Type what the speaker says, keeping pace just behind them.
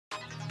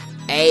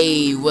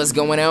Hey, what's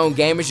going on,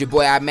 gamers? Your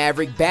boy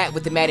mav-er-ik back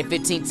with the Madden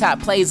 15 top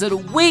plays of the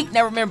week.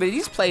 Now remember,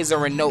 these plays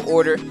are in no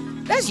order.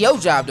 That's your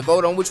job to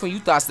vote on which one you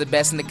thought's the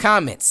best in the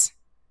comments.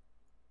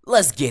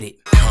 Let's get it.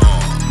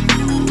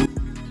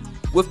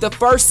 With the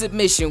first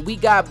submission, we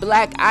got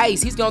Black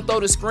Ice. He's gonna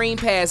throw the screen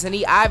pass, and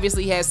he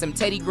obviously has some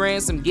Teddy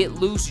Graham, some Get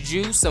Loose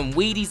juice, some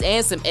Wheaties,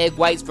 and some egg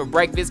whites for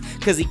breakfast,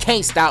 because he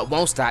can't stop,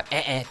 won't stop.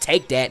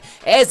 Take that,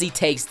 as he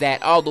takes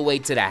that all the way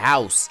to the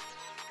house.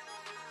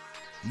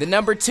 The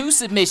number 2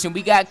 submission,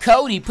 we got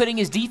Cody putting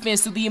his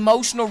defense through the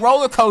emotional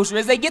roller coaster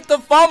as they get the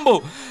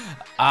fumble.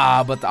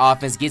 But the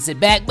offense gets it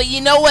back. But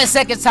you know what?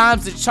 Second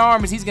time's the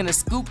charm, as he's gonna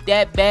scoop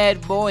that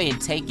bad boy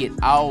and take it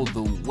all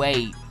the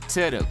way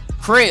to the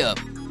crib.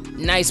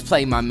 Nice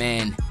play, my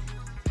man.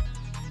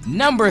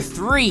 Number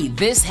 3,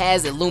 this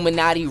has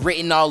Illuminati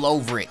written all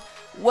over it.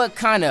 What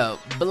kind of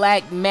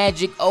black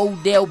magic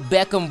Odell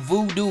Beckham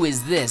voodoo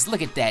is this?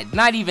 Look at that.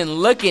 Not even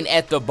looking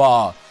at the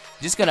ball.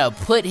 Just gonna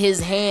put his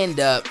hand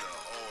up,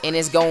 and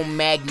it's gonna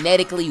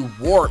magnetically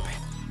warp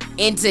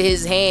into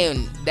his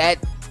hand. That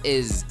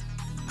is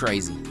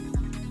crazy.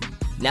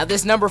 Now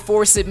this number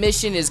 4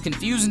 submission is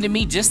confusing to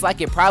me, just like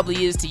it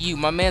probably is to you.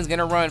 My man's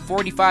gonna run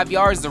 45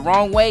 yards the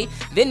wrong way,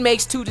 then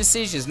makes 2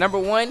 decisions. Number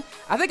 1,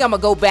 I think I'm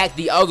gonna go back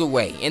the other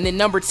way. And then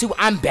number 2,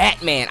 I'm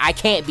Batman, I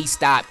can't be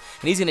stopped.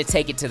 And he's gonna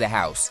take it to the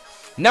house.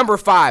 Number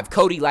 5,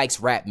 Cody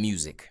likes rap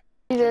music.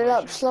 Speed it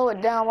up, slow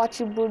it down, watch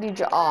your booty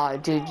drop. Aw,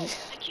 dude. The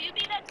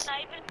QB that's not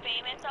even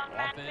famous on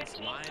Madden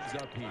 15 lines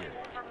up here.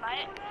 for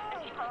Mutt,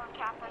 if you call him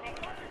Kaepernick.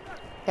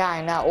 Yeah,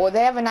 I know. Well,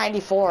 they have a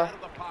 94.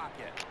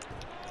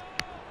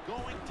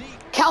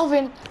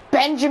 Calvin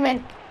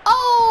Benjamin.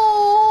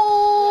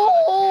 Oh,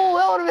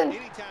 that would have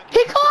been.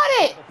 He caught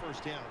it.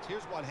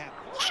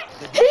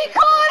 He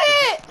caught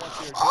it.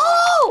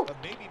 Oh!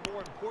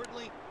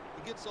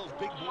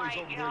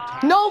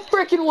 No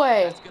freaking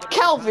way.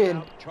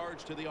 Calvin.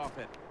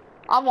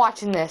 I'm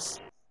watching this.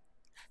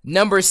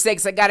 Number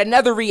 6, I got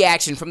another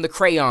reaction from the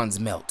crayons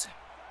melt.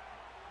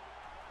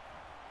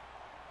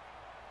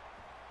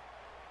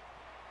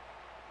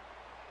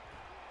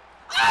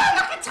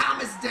 Look at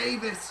Thomas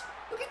Davis.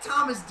 Look at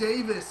Thomas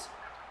Davis.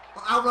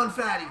 Oh, outrun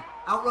Fatty.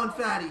 Outrun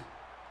Fatty.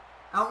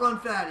 Outrun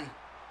Fatty.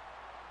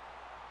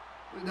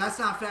 Wait, that's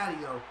not Fatty,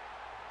 though.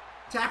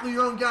 Tackle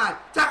your own guy.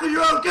 Tackle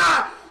your own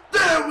guy.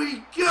 There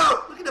we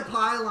go. Look at the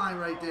pylon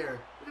right there.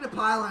 Look at the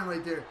pylon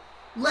right there.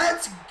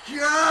 Let's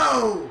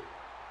go.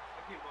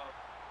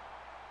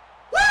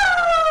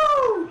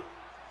 Woo!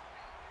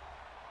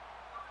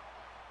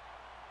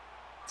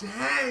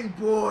 Dang,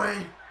 boy.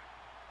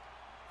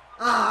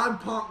 Ah, I'm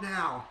pumped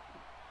now.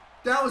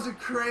 That was a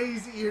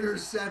crazy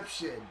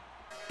interception.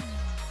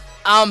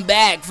 I'm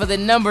back for the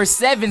number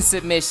 7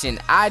 submission.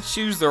 I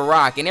choose the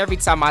Rock, and every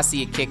time I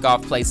see a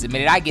kickoff play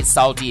submitted, I get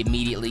salty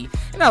immediately.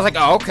 And I was like,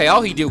 oh, okay,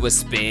 all he did was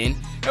spin.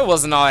 It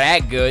wasn't all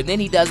that good. Then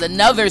he does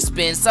another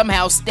spin,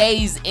 somehow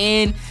stays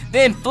in,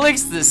 then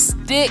flicks the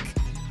stick,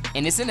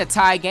 and it's in a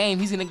tie game.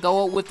 He's gonna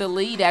go up with the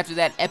lead after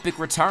that epic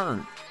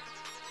return.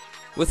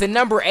 With the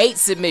number 8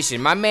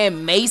 submission, my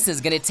man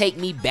Mason's gonna take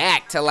me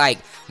back to like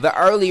the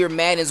earlier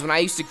Maddens when I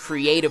used to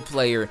create a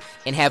player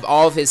and have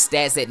all of his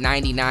stats at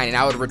 99, and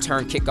I would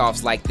return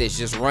kickoffs like this,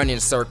 just run in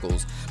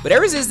circles. But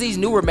ever since these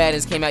newer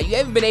Maddens came out, you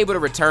haven't been able to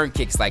return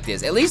kicks like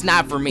this, at least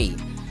not for me.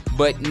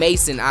 But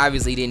Mason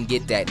obviously didn't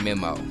get that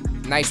memo.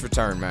 Nice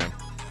return, man.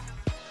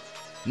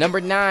 Number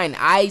 9,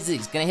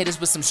 Isaac's gonna hit us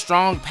with some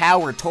strong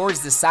power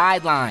towards the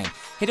sideline.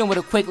 Hit him with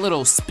a quick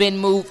little spin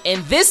move,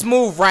 and this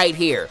move right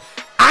here,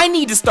 I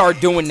need to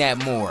start doing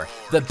that more.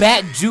 The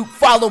back juke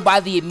followed by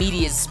the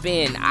immediate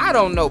spin. I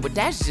don't know, but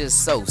that's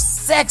just so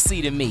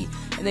sexy to me.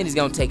 And then he's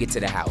gonna take it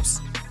to the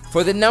house.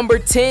 For the number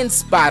 10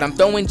 spot, I'm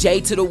throwing Jay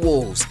to the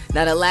Wolves.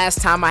 Now the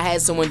last time I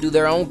had someone do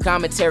their own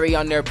commentary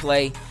on their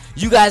play,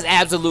 you guys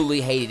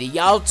absolutely hated it.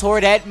 Y'all tore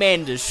that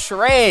man to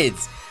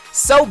shreds.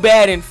 So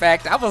bad, in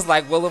fact, I was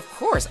like, well, of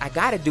course, I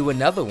gotta do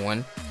another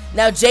one.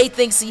 Now Jay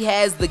thinks he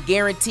has the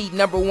guaranteed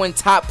number 1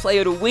 top play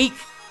of the week.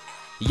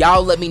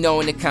 Y'all let me know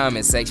in the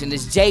comment section.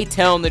 Is Jay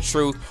telling the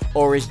truth,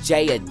 or is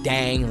Jay a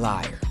dang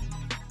liar?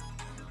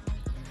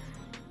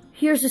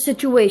 Here's the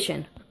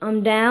situation.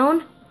 I'm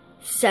down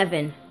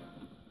 7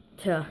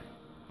 to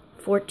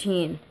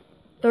 14.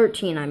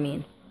 13, I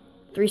mean.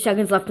 3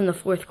 seconds left in the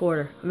 4th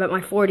quarter. I'm at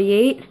my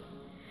 48.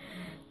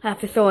 I have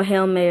to throw a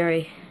Hail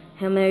Mary.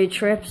 Hail Mary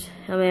trips.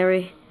 Hail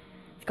Mary.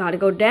 It's got to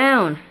go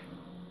down.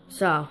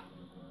 So,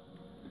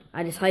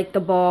 I just hiked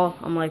the ball.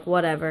 I'm like,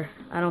 whatever.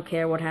 I don't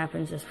care what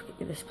happens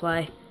this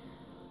play.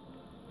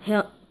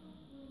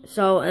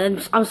 So,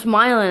 and I'm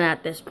smiling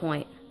at this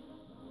point.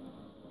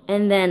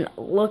 And then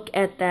look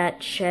at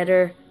that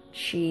cheddar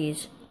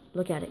cheese.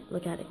 Look at it.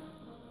 Look at it.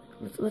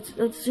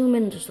 Let's zoom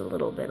in just a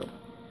little bit.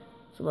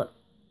 So look.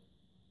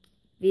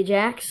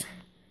 V-Jax,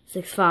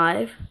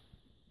 6'5".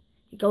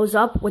 He goes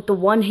up with the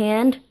one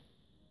hand.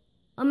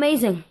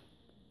 Amazing.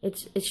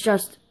 It's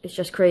just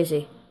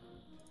crazy.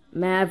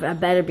 Mav, I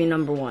better be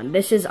number 1.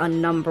 This is a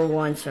number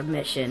 1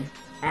 submission.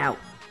 Out.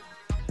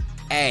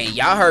 Hey,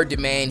 y'all heard the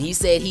man. He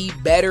said he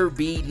better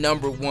be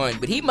 #1,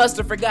 but he must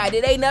have forgot.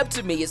 It ain't up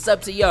to me. It's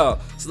up to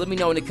y'all. So let me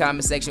know in the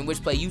comment section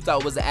which play you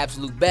thought was the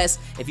absolute best.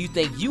 If you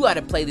think you ought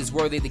to play this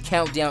worthy, the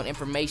countdown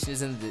information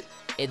is in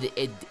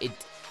the...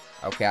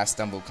 Okay, I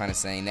stumbled kind of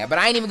saying that, but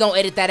I ain't even gonna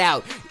edit that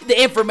out.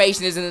 The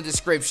information is in the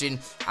description.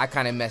 I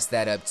kind of messed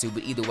that up too,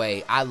 but either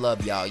way, I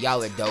love y'all.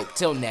 Y'all are dope.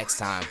 Till next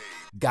time,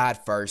 God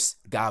first,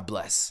 God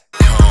bless.